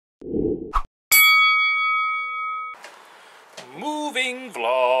moving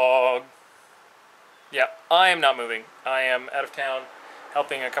vlog. Yeah, I am not moving. I am out of town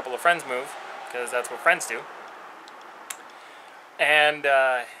helping a couple of friends move, because that's what friends do. And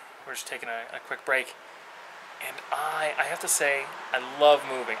we're just taking a quick break. And I have to say, I love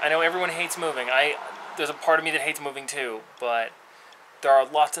moving. I know everyone hates moving. There's a part of me that hates moving too, but there are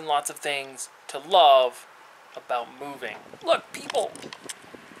lots and lots of things to love about moving. Look, people!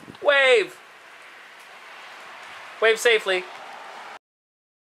 Wave! Wave safely.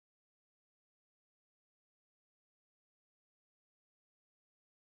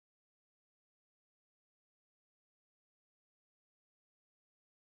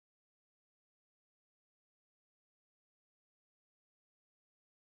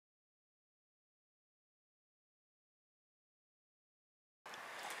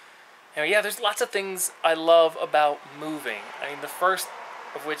 Now, yeah, there's lots of things I love about moving. I mean, the first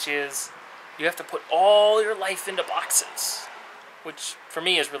of which is you have to put all your life into boxes, which for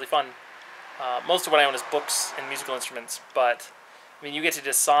me is really fun. Most of what I own is books and musical instruments, but I mean, you get to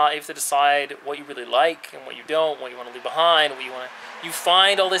decide. You have to decide what you really like and what you don't, what you want to leave behind, what you want to. You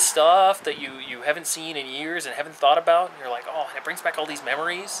find all this stuff that you haven't seen in years and haven't thought about, and you're like, oh, and it brings back all these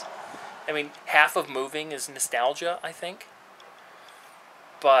memories. I mean, half of moving is nostalgia, I think.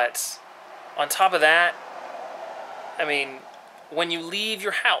 But on top of that, I mean, when you leave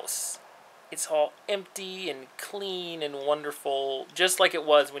your house, it's all empty and clean and wonderful, just like it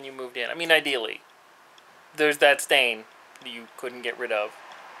was when you moved in. I mean, ideally, there's that stain that you couldn't get rid of,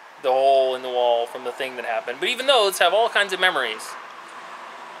 the hole in the wall from the thing that happened. But even those have all kinds of memories.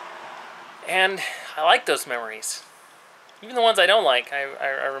 And I like those memories. Even the ones I don't like,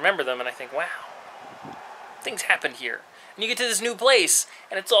 I remember them and I think, wow, things happened here. And you get to this new place,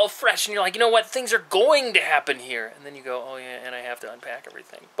 and it's all fresh, and you're like, you know what, things are going to happen here. And then you go, oh yeah, and I have to unpack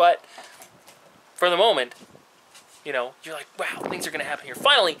everything. But for the moment, you know, you're like, wow, things are going to happen here.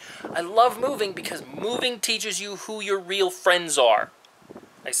 Finally, I love moving because moving teaches you who your real friends are.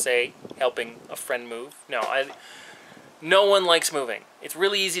 I say, helping a friend move. No one likes moving. It's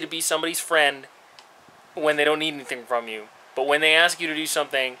really easy to be somebody's friend when they don't need anything from you. But when they ask you to do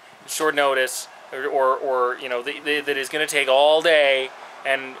something at short notice, or you know, that is going to take all day,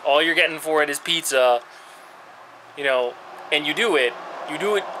 and all you're getting for it is pizza, you know, and you do it,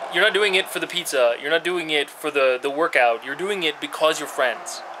 you're not doing it for the pizza, you're not doing it for the workout, you're doing it because you're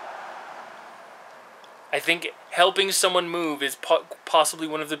friends. I think helping someone move is possibly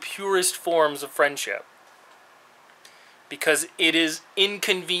one of the purest forms of friendship, because it is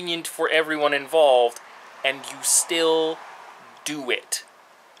inconvenient for everyone involved, and you still do it.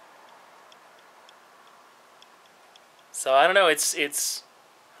 So I don't know,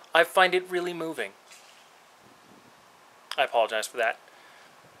 I find it really moving. I apologize for that.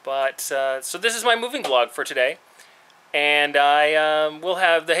 But, so this is my moving vlog for today. And I will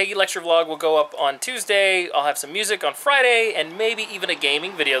have the Hagee lecture vlog will go up on Tuesday. I'll have some music on Friday, and maybe even a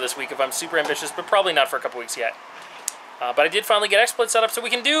gaming video this week if I'm super ambitious, but probably not for a couple weeks yet. But I did finally get XSplit set up so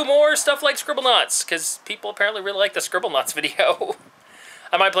we can do more stuff like Scribblenauts, because people apparently really like the Scribblenauts video.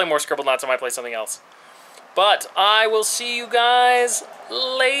 I might play more Scribblenauts, I might play something else. But I will see you guys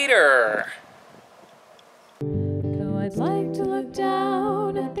later. Though I'd like to look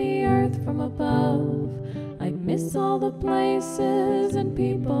down at the earth from above, I miss all the places and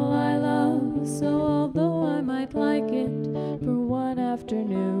people I love. So although I might like it for one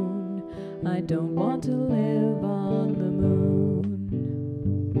afternoon, I don't want to live on the moon.